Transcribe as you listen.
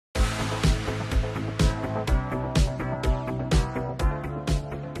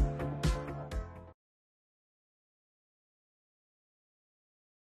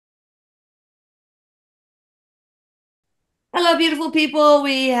Hello, beautiful people.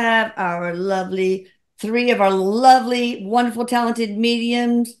 We have our lovely three of our lovely, wonderful, talented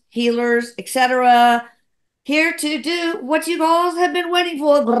mediums, healers, etc. here to do what you all have been waiting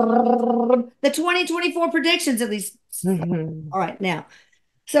for. The 2024 predictions, at least. Mhm. All right, now.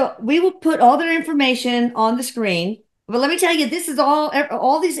 So we will put all their information on the screen. But let me tell you, this is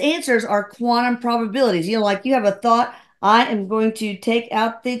all these answers are quantum probabilities. Like you have a thought, I am going to take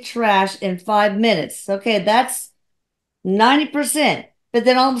out the trash in 5 minutes. Okay, that's 90%. But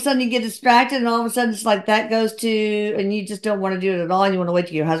then all of a sudden you get distracted, and all of a sudden it's like that goes to, and you just don't want to do it at all. And you want to wait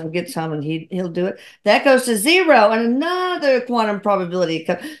till your husband gets home and he'll do it. That goes to zero, and another quantum probability.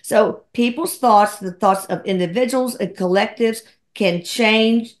 So people's thoughts, the thoughts of individuals and collectives can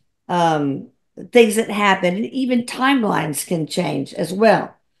change things that happen, and even timelines can change as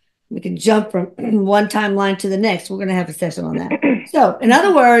well. We can jump from one timeline to the next. We're going to have a session on that. So, in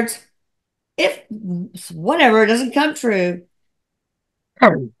other words, if whatever doesn't come true,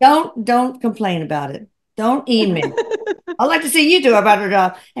 don't complain about it. Don't email. I'd like to see you do a better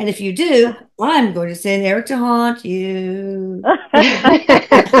job. And if you do, I'm going to send Eric to haunt you.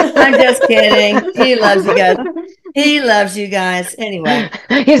 I'm just kidding. He loves you guys. He loves you guys. Anyway.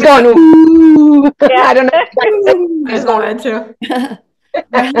 He's going, ooh. Yeah. I don't know. I was going to.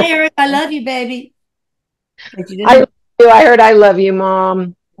 Hi, Eric. I love you, baby. But you I didn't. love you. I heard I love you,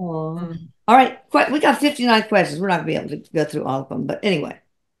 Mom. Oh. All right. We got 59 questions. We're not going to be able to go through all of them. But anyway.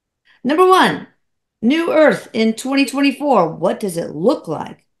 Number one, New Earth in 2024. What does it look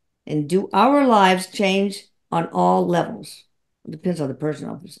like? And do our lives change on all levels? It depends on the person,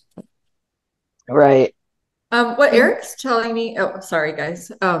 obviously. Right. What Eric's telling me, oh, sorry,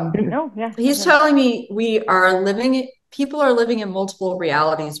 guys. No, yeah. He's telling me people are living in multiple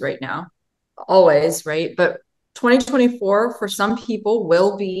realities right now, always, right? But 2024 for some people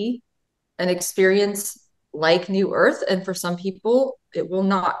will be an experience like New Earth, and for some people it will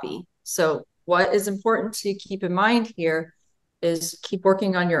not be. So what is important to keep in mind here is keep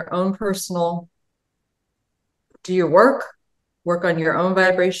working on your own personal, do your work on your own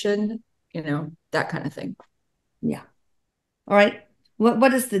vibration, that kind of thing. Yeah. All right. What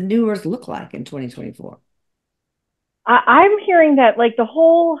does the New Earth look like in 2024? I'm hearing that like the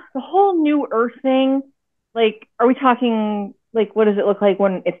whole new Earth thing. Like, are we talking like what does it look like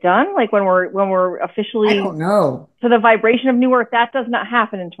when it's done? Like when we're I officially don't know. to the vibration of new Earth? That does not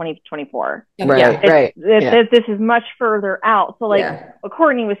happen in 2024. Right. Yeah. Right. Yeah. This is much further out. So like Yeah. what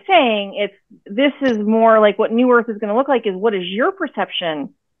Courtney was saying, this is more like what new Earth is going to look like is what is your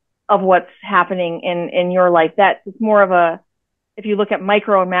perception of what's happening in your life. It's more of a, if you look at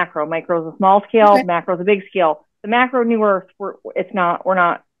micro and macro, micro is a small scale, Okay. macro is a big scale. The macro new Earth, we're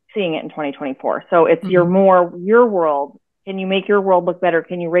not seeing it in 2024. So it's your world. Can you make your world look better?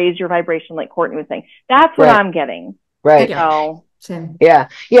 Can you raise your vibration, like Courtney was saying? That's what Right. I'm getting. Right. Yeah. So Same. Yeah.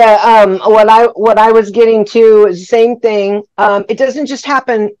 Yeah. What I was getting to is the same thing. It doesn't just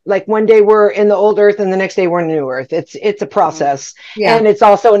happen like one day we're in the old earth and the next day we're in the new earth. It's a process. Yeah. And it's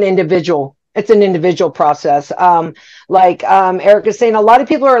also it's an individual process. Eric is saying, a lot of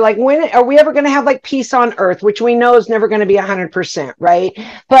people are like, when are we ever going to have like peace on earth, which we know is never going to be 100%, right?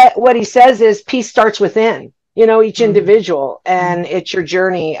 But what he says is peace starts within, each individual, and it's your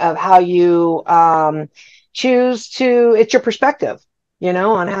journey of how you it's your perspective,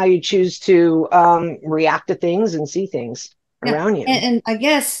 on how you choose to react to things and see things Yeah. around you. And I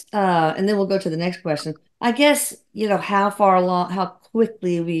guess, and then we'll go to the next question. I guess, how far along, how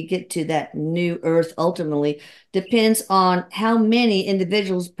quickly we get to that new Earth ultimately depends on how many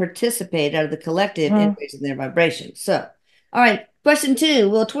individuals participate out of the collective in raising their vibration. So, all right, question two.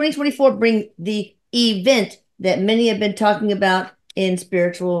 Will 2024 bring the event that many have been talking about in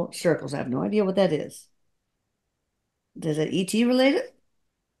spiritual circles? I have no idea what that is. Is it ET related?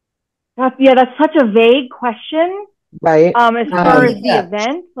 that's such a vague question. Right. As far as the Yeah.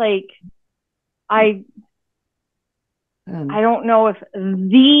 event, like I Um, don't know if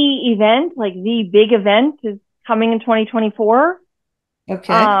the event, like the big event, is coming in 2024.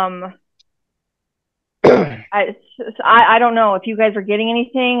 okay. I don't know if you guys are getting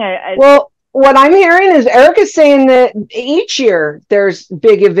anything. Well, what I'm hearing is Eric is saying that each year there's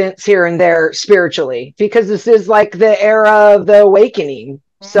big events here and there spiritually, because this is like the era of the awakening.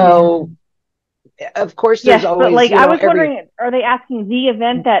 So of course there's yes, always, but like I was wondering, are they asking the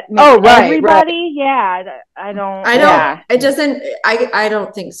event that makes right, everybody? Right. Yeah, I don't. Yeah. It doesn't. I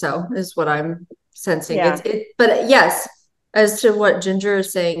don't think so. Is what I'm sensing. Yeah. But yes, as to what Ginger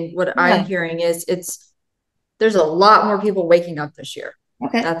is saying, what I'm hearing is there's a lot more people waking up this year.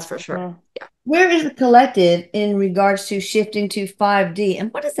 Okay. That's for sure. Yeah. Where is the collective in regards to shifting to 5D?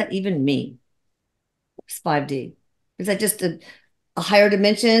 And what does that even mean? What's 5D? Is that just a higher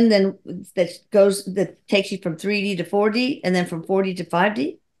dimension than that takes you from 3D to 4D and then from 4D to 5D?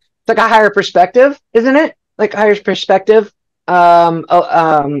 It's like a higher perspective, isn't it? Like a higher perspective,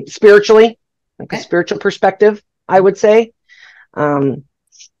 spiritually, like a spiritual perspective, I would say. So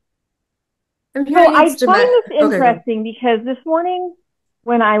I find this interesting because this morning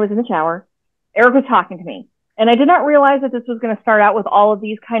when I was in the shower, Erik was talking to me, and I did not realize that this was going to start out with all of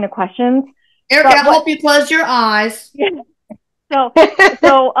these kind of questions. Erik, I hope you closed your eyes. So, you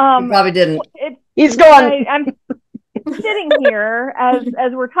probably didn't. He's gone. I'm sitting here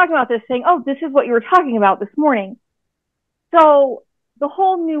as we're talking about this, saying, "Oh, this is what you were talking about this morning." So the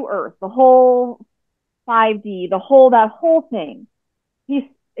whole new Earth, the whole 5D, that whole thing.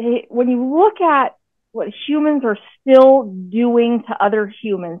 When you look at what humans are still doing to other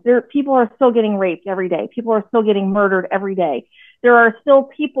humans, people are still getting raped every day. People are still getting murdered every day. There are still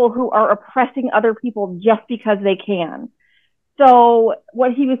people who are oppressing other people just because they can. So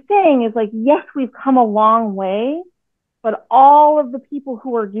what he was saying is like, yes, we've come a long way, but all of the people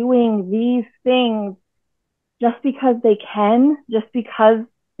who are doing these things just because they can, just because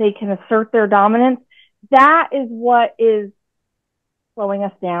they can assert their dominance, that is what is slowing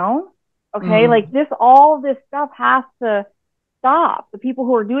us down. Okay. Like all this stuff has to stop. The people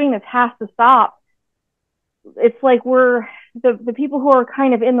who are doing this has to stop. It's like the people who are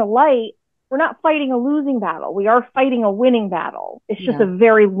kind of in the light, we're not fighting a losing battle. We are fighting a winning battle. It's just a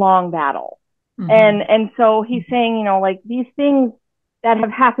very long battle. And so he's saying, you know, like these things that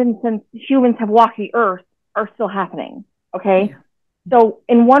have happened since humans have walked the earth are still happening. Okay. Yeah. So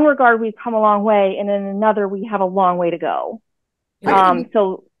in one regard, we've come a long way, and in another, we have a long way to go.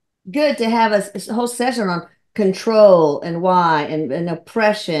 So good to have a whole session on control and why and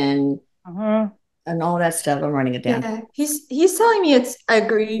oppression and all that stuff. I'm writing it down. Yeah, he's telling me I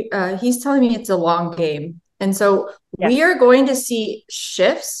agree. He's telling me it's a long game, and so we are going to see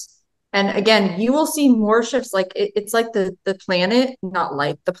shifts. And again, you will see more shifts. Like it's like the planet, not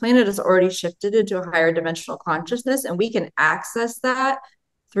like the planet has already shifted into a higher dimensional consciousness, and we can access that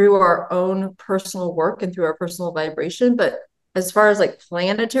through our own personal work and through our personal vibration. But as far as like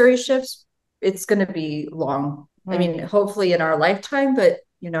planetary shifts, it's going to be long. I mean, hopefully in our lifetime, but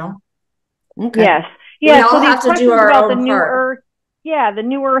you know. Okay. Yes. Yeah. We all have to do our own part. Earth, the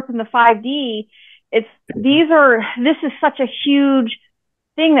new Earth and the 5D. This is such a huge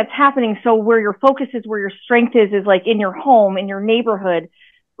thing that's happening. So where your focus is, where your strength is like in your home, in your neighborhood,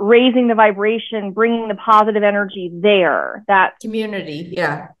 raising the vibration, bringing the positive energy there. That community.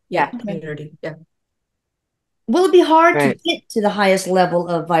 Community. Yeah. Will it be hard to get to the highest level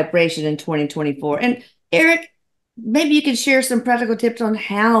of vibration in 2024? And Erik, maybe you can share some practical tips on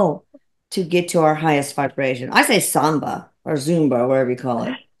how to get to our highest vibration. I say samba or Zumba, whatever you call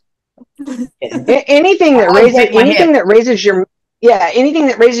it. anything that raises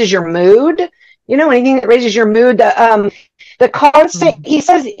your mood, you know, anything that raises your mood, the constant, he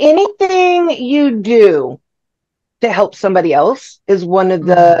says anything you do to help somebody else is one of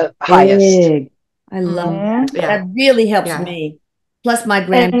the highest. I love that. Yeah. That really helps me. Plus my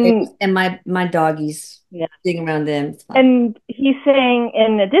grandbabies and my doggies. Yeah. Sitting around them. And he's saying,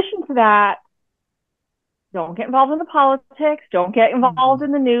 in addition to that, don't get involved in the politics. Don't get involved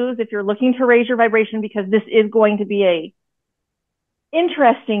in the news if you're looking to raise your vibration, because this is going to be a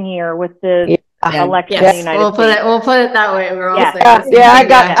interesting year with the election in the United States. We'll put it that way. We're all saying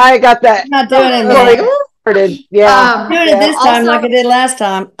I got that. I'm not doing it, man. Doing it this time like I did last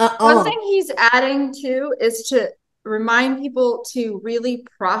time. One thing he's adding too is to remind people to really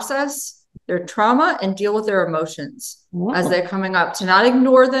process their trauma and deal with their emotions as they're coming up, to not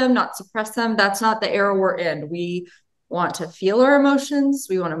ignore them, not suppress them. That's not the era we're in. We want to feel our emotions.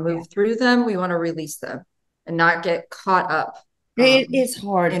 We want to move through them. We want to release them and not get caught up. It's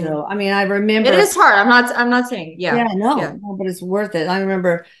hard though. I mean, I remember it is hard. I'm not saying, no, but it's worth it. I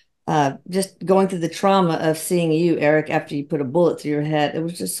remember just going through the trauma of seeing you, Erik, after you put a bullet through your head. It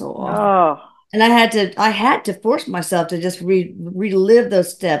was just so awful. And I had to force myself to just relive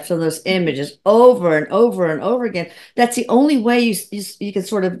those steps or those images over and over and over again. That's the only way you can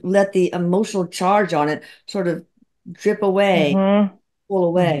sort of let the emotional charge on it sort of drip away, pull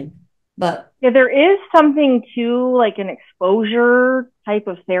away. But there is something to like an exposure type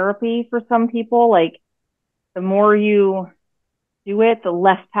of therapy for some people. Like the more you do it, the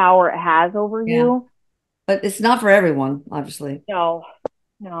less power it has over you. But it's not for everyone, obviously. No.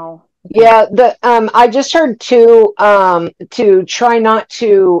 Yeah, I just heard to try not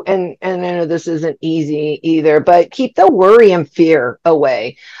to, and I know this isn't easy either, but keep the worry and fear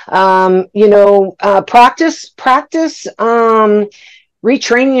away. Practice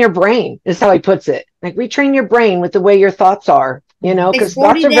retraining your brain is how he puts it. Like retrain your brain with the way your thoughts are, you know, It's because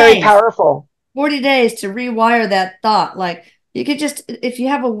 40 thoughts are very days. powerful. 40 days to rewire that thought. Like you could just, if you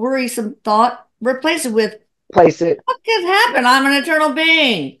have a worrisome thought, replace it with, Place it. what could happen? I'm an eternal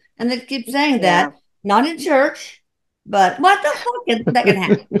being. And they keep saying Yeah. that, not in church, but what the fuck that can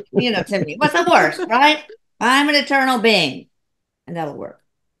happen? You know, to me, what's the worst, right? I'm an eternal being. And that'll work.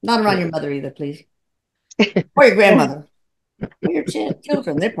 Not around your mother either, please. Or your grandmother. Or your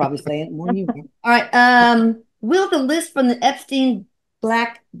children. They're probably saying it more than you are. All right. Will the list from the Epstein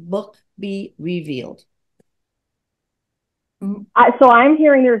Black Book be revealed? So I'm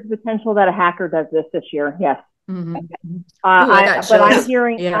hearing there's potential that a hacker does this year. Yes. Mm-hmm. But I'm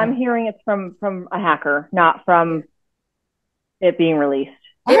hearing yeah. it's from a hacker, not from it being released.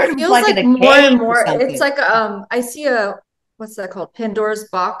 It feels like more and more. It's like I see what's that called? Pandora's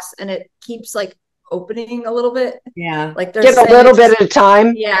box, and it keeps like opening a little bit. Yeah. Like there's Get a little bit at a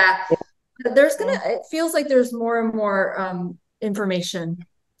time. Yeah. There's it feels like there's more and more information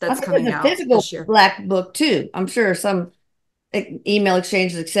that's coming out this year. Black book too. I'm sure some email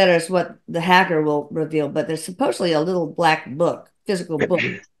exchanges, etc., is what the hacker will reveal. But there's supposedly a little black book, physical book.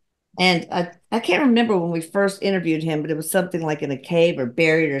 And I can't remember when we first interviewed him, but it was something like in a cave or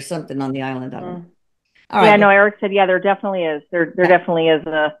buried or something on the island. I don't know. All right. Yeah, no, Erik said, yeah, there definitely is. There definitely is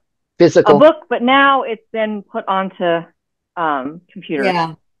a physical book, but now it's been put onto computers.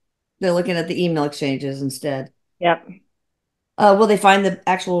 Yeah. They're looking at the email exchanges instead. Yep. Will they find the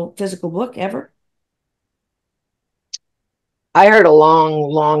actual physical book ever? I heard a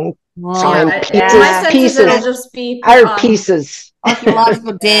long time. Pieces. It'll just be I heard pieces.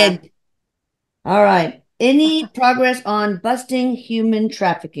 Archaeological dig. All right. Any progress on busting human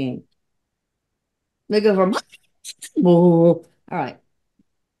trafficking? They go from. All right.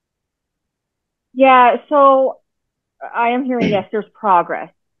 Yeah. So I am hearing yes, there's progress.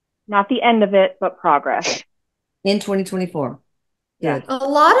 Not the end of it, but progress. In 2024. Yeah. A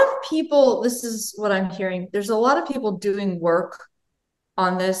lot of people, this is what I'm hearing. There's a lot of people doing work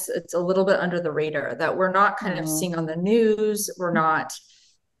on this. It's a little bit under the radar that we're not kind of seeing on the news. We're not,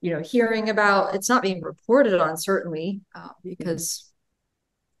 hearing about. It's not being reported on, certainly, because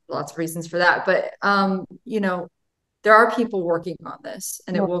lots of reasons for that. But, there are people working on this,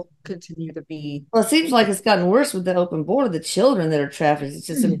 and it will continue to be. Well, it seems like it's gotten worse with the open border. The children that are trafficked, it's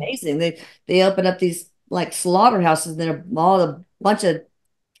just amazing. They open up these like slaughterhouses, and they're all a bunch of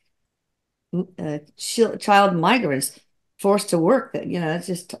child migrants forced to work. It's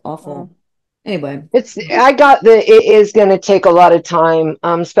just awful. Anyway, it is going to take a lot of time,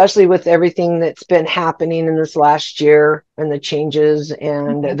 especially with everything that's been happening in this last year and the changes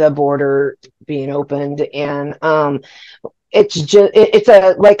and the border being opened. And it's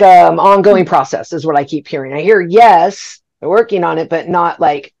a ongoing process is what I keep hearing. I hear, yes, they're working on it, but not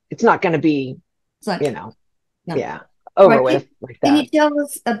like, it's not going to be, over with like that. Can you tell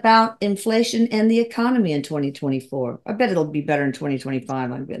us about inflation and the economy in 2024? I bet it'll be better in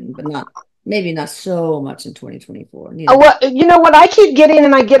 2025, I'm betting, but maybe not so much in 2024. Well, what I keep getting,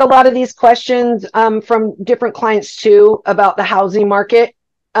 and I get a lot of these questions from different clients too about the housing market.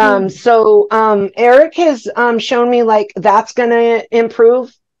 So Erik has shown me like that's going to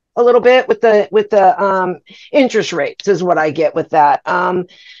improve a little bit with the interest rates is what I get with that.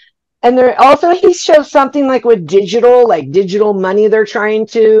 And there also, he shows something like with digital money they're trying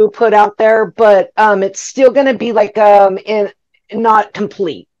to put out there, but it's still going to be like not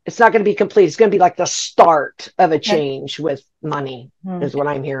complete. It's not going to be complete. It's going to be like the start of a change with money is what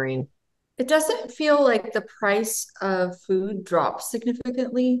I'm hearing. It doesn't feel like the price of food dropped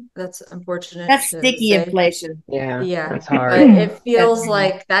significantly. That's unfortunate. That's sticky inflation. Yeah, that's hard. But it feels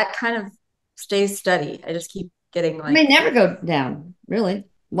like that kind of stays steady. I just keep getting like. It may never go down, really.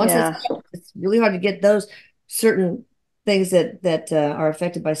 Once it's really hard to get those certain things that are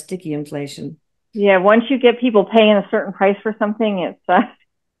affected by sticky inflation. Yeah, once you get people paying a certain price for something, it's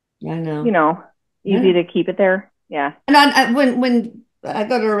I know, easy to keep it there. Yeah. And when I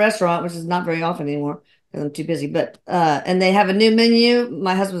go to a restaurant, which is not very often anymore because I'm too busy, but and they have a new menu,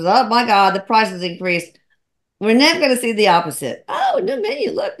 my husband's, oh my God, the price has increased. We're never going to see the opposite. Oh, new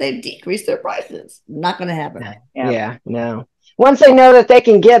menu, look, they've decreased their prices. Not going to happen. Yeah, no. Once they know that they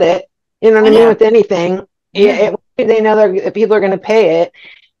can get it, you know what I mean, with anything, they know that people are going to pay it,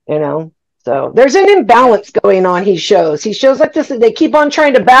 So there's an imbalance going on. He shows like this. They keep on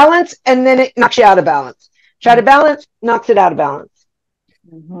trying to balance, and then it knocks you out of balance. Try to balance, knocks it out of balance.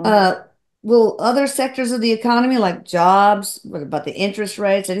 Will other sectors of the economy, like jobs, what about the interest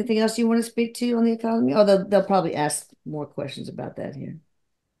rates, anything else you want to speak to on the economy? Oh, they'll probably ask more questions about that here.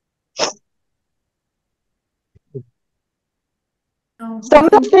 Some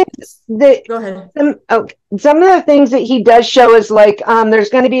of the things that Go ahead. some of the things that he does show is like there's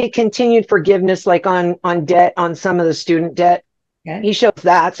going to be a continued forgiveness, like on debt, on some of the student debt. Okay. He shows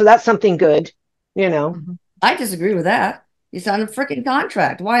that, so that's something good, you know. I disagree with that. You signed a freaking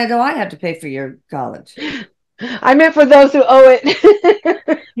contract. Why do I have to pay for your college? I meant for those who owe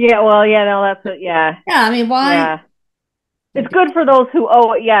it. Yeah, well, yeah, no, that's it. Yeah, Yeah, I mean, why? yeah. It's good for those who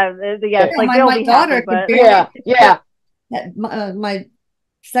owe it. Yeah, yes, like they'll my be daughter happy, but yeah. My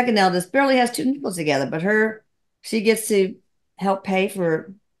second eldest barely has two nickels together, but she gets to help pay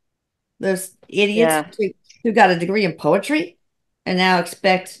for those idiots yeah. who got a degree in poetry and now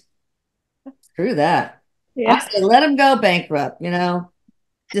expect, screw that. I Yeah. say, let them go bankrupt, you know.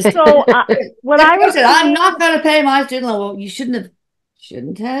 Just So what I was said, I'm seeing, not going to pay my student loan. Well, you shouldn't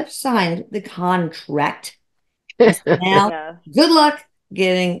have signed the contract. Now, yeah. good luck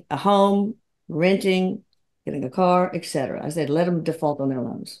getting a home, renting, getting a car, etc. I said, let them default on their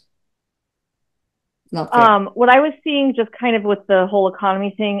loans. It's not fair. What I was seeing just kind of with the whole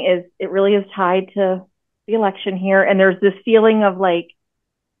economy thing is it really is tied to the election here, and there's this feeling of like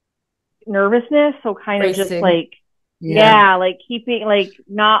nervousness. So kind of just like, yeah, like keeping like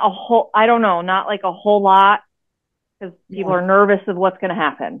not a whole, I don't know, not like a whole lot because people are nervous of what's going to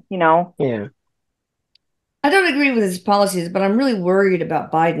happen, you know? Yeah. I don't agree with his policies, but I'm really worried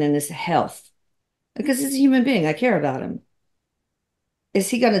about Biden and his health because he's a human being. I care about him. Is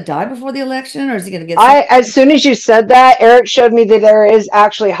he going to die before the election, or is he going to get sick? As soon as you said that, Eric showed me that there is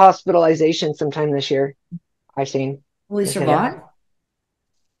actually hospitalization sometime this year. I've seen. Will he survive?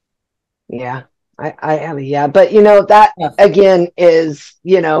 Yeah. Yeah, but you know, that again is,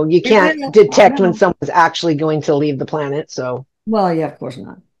 you know, you can't detect when someone's actually going to leave the planet. So, well, yeah, of course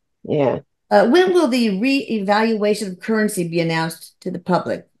not. Yeah. When will the re-evaluation of currency be announced to the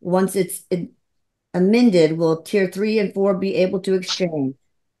public? Once it's amended, will tier 3 and 4 be able to exchange?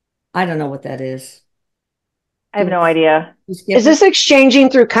 I don't know what that is. I have no idea. Is this exchanging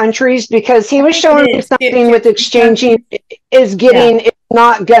through countries? Because he was showing me something with exchanging is getting, it's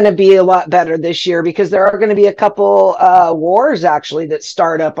not going to be a lot better this year because there are going to be a couple wars actually that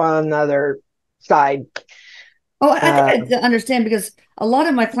start up on the other side. Oh, I think I understand because a lot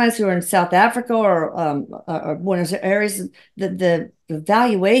of my clients who are in South Africa or Buenos Aires, the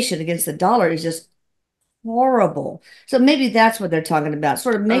valuation against the dollar is just horrible. So maybe that's what they're talking about,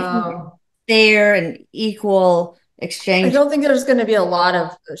 sort of making fair and equal exchange. I don't think there's going to be a lot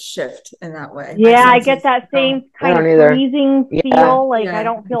of a shift in that way. Yeah, I get that same kind of freezing feel. Like I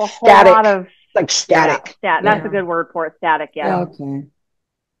don't feel a whole lot of like static. That's a good word for it. Static. Yeah. Okay.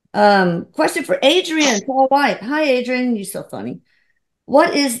 Question for Adrian Paul White. Hi, Adrian. You're so funny.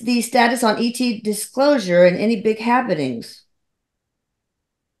 What is the status on ET disclosure and any big happenings?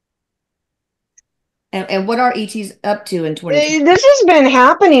 And what are ETs up to in 2020? This has been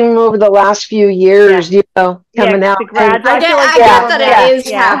happening over the last few years, you know, coming out. I get that it is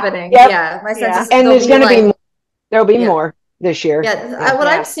happening. Yep. Yeah, my sense is and there's going to be more. There'll be more this year. Yeah, what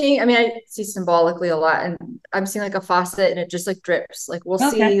I'm seeing, I mean, I see symbolically a lot, and I'm seeing like a faucet, and it just like drips. Like we'll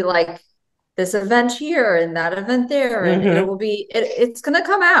see like this event here and that event there, and it will be. It's going to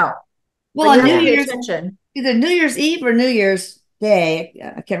come out. Well, on New Year's, either New Year's Eve or New Year's Day,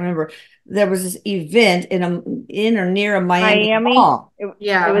 I can't remember. There was this event in or near a Miami mall. It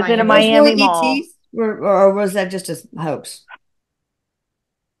was in a Miami mall. ETs, or was that just a hoax?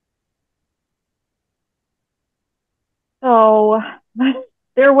 So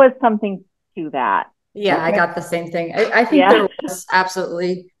there was something to that. Yeah, I got the same thing. I think there was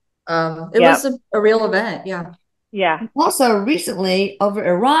absolutely. It was a real event. Yeah. Yeah. Also, recently over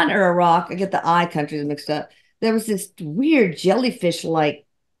Iran or Iraq, I get the I countries mixed up. There was this weird jellyfish-like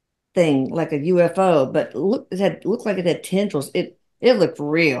thing, like a UFO, but it looked like it had tendrils. It looked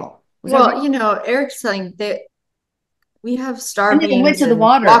real. Well, you know, Eric's saying that we have starbeams went to the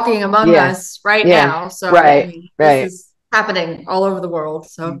water walking among us right now. So this is happening all over the world.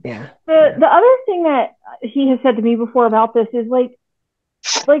 So the other thing that he has said to me before about this is like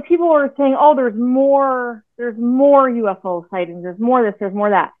people are saying, oh, there's more UFO sightings, there's more this, there's more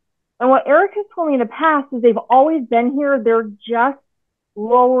that. And what Erik has told me in the past is they've always been here. They're just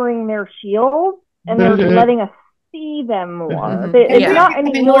lowering their shields and they're letting us see them more. It's not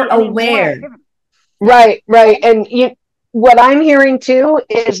any more aware. Right. And what I'm hearing too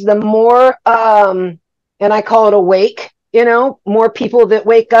is the more, and I call it awake, you know, more people that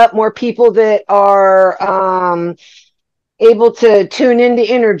wake up, more people that are able to tune into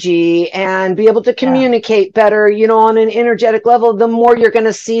energy and be able to communicate better, you know, on an energetic level, the more you're going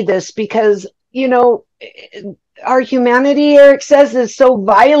to see this because, you know, our humanity, Erik says, is so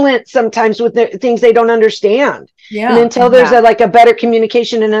violent sometimes with the things they don't understand. And Yeah. until there's a better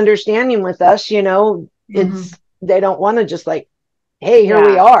communication and understanding with us, it's they don't want to just like, hey, here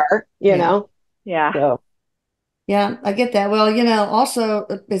we are, you know. Yeah. So Yeah, I get that. Well, also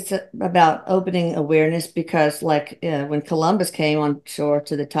it's about opening awareness because, like, when Columbus came on shore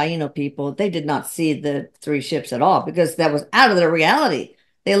to the Taino people, they did not see the three ships at all because that was out of their reality.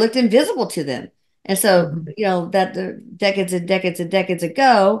 They looked invisible to them. And so, that decades and decades and decades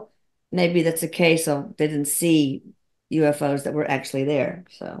ago, maybe that's the case. So they didn't see UFOs that were actually there.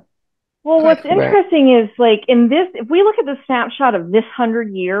 So, Well, what's right. interesting is like in this, if we look at the snapshot of this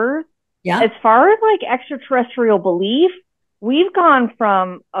 100 years, yeah, as far as like extraterrestrial belief, we've gone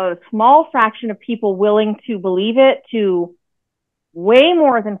from a small fraction of people willing to believe it to way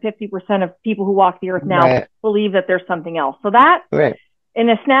more than 50% of people who walk the earth now believe that there's something else. So that in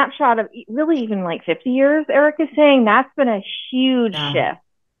a snapshot of really even like 50 years, Erik is saying that's been a huge shift.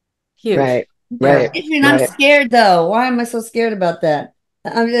 Huge. Right. I'm scared though. Why am I so scared about that?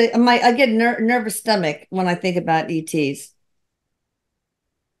 I get nervous stomach when I think about ETs.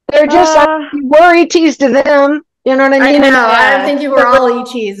 They're just we're ETs to them. You know what I mean? I know. I'm thinking we're all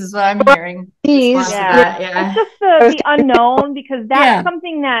ETs is what I'm hearing. Yeah. It's just the unknown because that's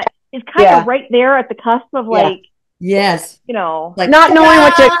something that is kind of right there at the cusp of like, yes, like not knowing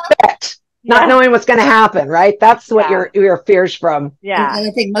what to expect, not knowing what's going to happen. Right? That's what your fears from. Yeah, and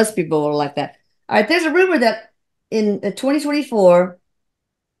I think most people are like that. All right, there's a rumor that in 2024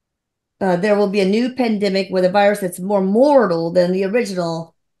 there will be a new pandemic with a virus that's more mortal than the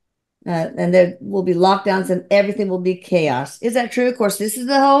original. And there will be lockdowns and everything will be chaos. Is that true? Of course, this is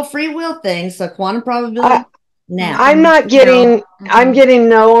the whole free will thing. So quantum probability now. I'm not getting, I'm getting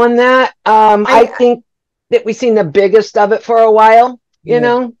no on that. I think that we've seen the biggest of it for a while, in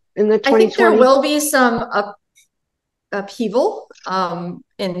the 2020. I think there will be some upheaval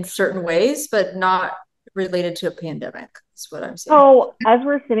in certain ways, but not related to a pandemic. That's what I'm saying. So as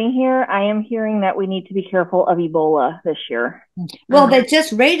we're sitting here, I am hearing that we need to be careful of Ebola this year. Well, they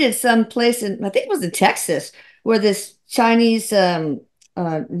just raided some place in, I think it was in Texas, where this Chinese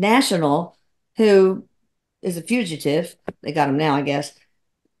national who is a fugitive, they got him now, I guess.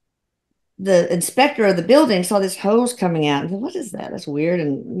 The inspector of the building saw this hose coming out. And said, what is that? That's weird.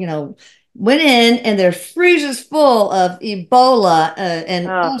 And, went in and their freezers full of Ebola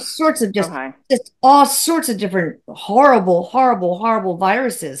and all sorts of just all sorts of different horrible, horrible, horrible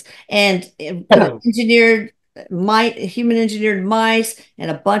viruses and engineered human engineered mice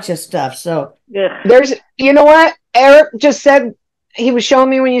and a bunch of stuff. So there's, you know what Erik just said, he was showing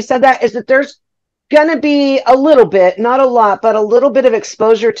me when you said that, is that there's going to be a little bit, not a lot, but a little bit of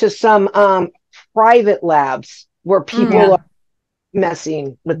exposure to some private labs where people are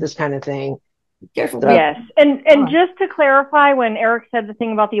messing with this kind of thing. Careful. So. Yes. And just to clarify, when Erik said the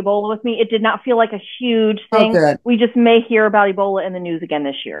thing about the Ebola with me, it did not feel like a huge thing. Good. We just may hear about Ebola in the news again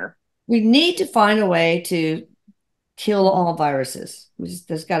this year. We need to find a way to kill all viruses.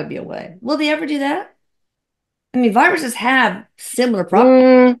 There's got to be a way. Will they ever do that? I mean, viruses have similar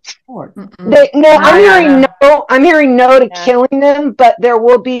problems. I'm hearing no to killing them, but there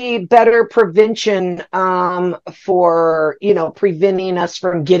will be better prevention for, preventing us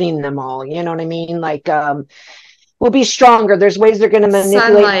from getting them all. You know what I mean? Like, we'll be stronger. There's ways they're going to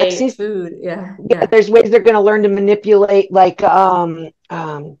manipulate sunlight, food. Yeah. There's ways they're going to learn to manipulate like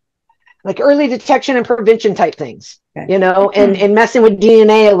early detection and prevention type things. And messing with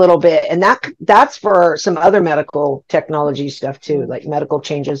DNA a little bit. And that's for some other medical technology stuff too, like medical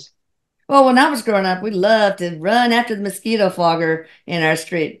changes. Well, when I was growing up, we loved to run after the mosquito fogger in our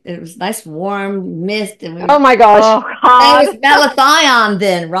street. It was nice, warm mist. And oh my gosh. It was malathion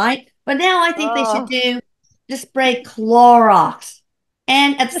then, right? But now I think they should just spray Clorox.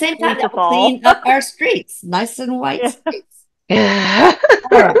 And at the same time, that will clean up our streets. Nice and white streets.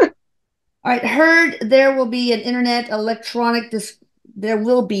 All right, heard there will be internet and electronic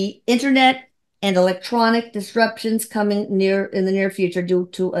disruptions coming in the near future due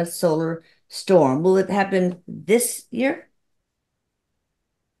to a solar storm. Will it happen this year?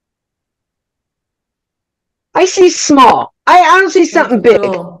 I see small. I don't see something big.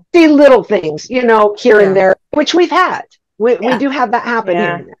 I see little things, here and there, which we've had. We do have that happen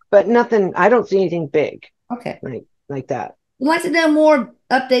here and there, but nothing. I don't see anything big. Okay, like that. We'd like to know more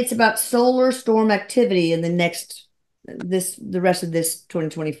updates about solar storm activity in the rest of this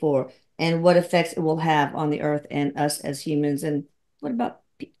 2024 and what effects it will have on the earth and us as humans. And what about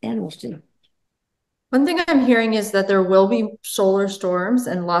animals too? One thing I'm hearing is that there will be solar storms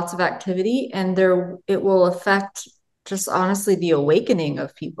and lots of activity, and it will affect just honestly the awakening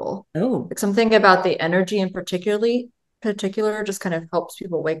of people. Oh, Like something about the energy in particular just kind of helps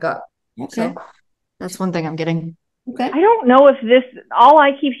people wake up. okay. So that's one thing I'm getting. Okay. I don't know if this, all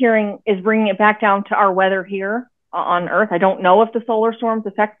I keep hearing is bringing it back down to our weather here on Earth. I don't know if the solar storms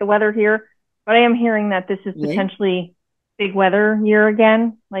affect the weather here, but I am hearing that this is potentially big weather year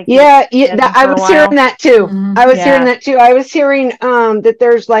again. Like I was hearing that too. Mm-hmm. I was hearing that too. I was hearing that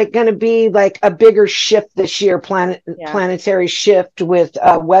there's like going to be like a bigger shift this year, planetary shift with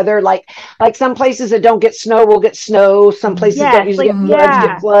weather. Like some places that don't get snow will get snow. Some places don't usually get floods,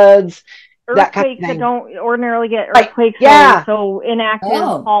 get floods. Earthquakes kind of that don't ordinarily get earthquakes so inactive,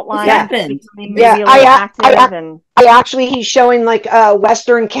 fault lines I actually, he's showing like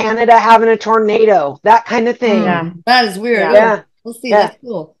Western Canada having a tornado, that kind of thing. Yeah, that is weird. Yeah. We'll see. That's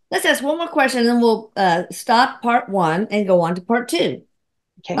cool. Let's ask one more question and then we'll stop part 1 and go on to part 2.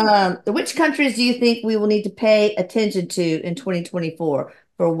 Okay. Which countries do you think we will need to pay attention to in 2024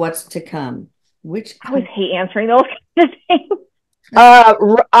 for what's to come? I always hate answering those kinds of things.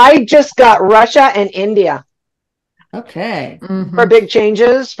 I just got Russia and India. Okay. For big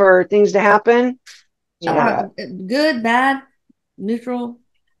changes, for things to happen. Good, bad, neutral.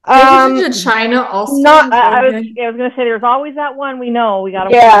 China also. I was going to say there's always that one we know we got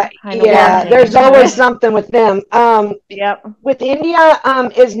to there's always something with them. Yep. With India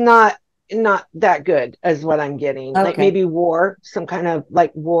is not that good as what I'm getting. Like maybe war, some kind of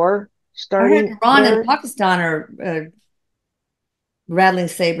like war starting. I heard Iran and Pakistan are rattling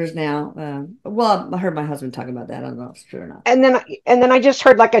sabers now. Well, I heard my husband talking about that. I don't know if it's true or not. And then I just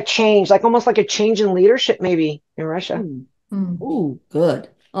heard like a change, like almost like a change in leadership maybe in Russia. Ooh, good.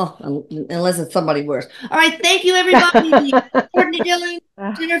 Oh, unless it's somebody worse. All right, thank you, everybody. Courtney Dillon,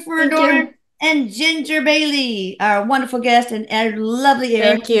 Jennifer Doran, and Ginger Bailey, our wonderful guest, and our lovely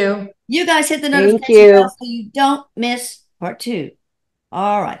Erik. Thank you. You guys hit the notification bell so you don't miss part 2.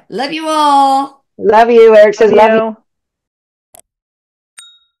 All right. Love you all. Love you. Erik says love you.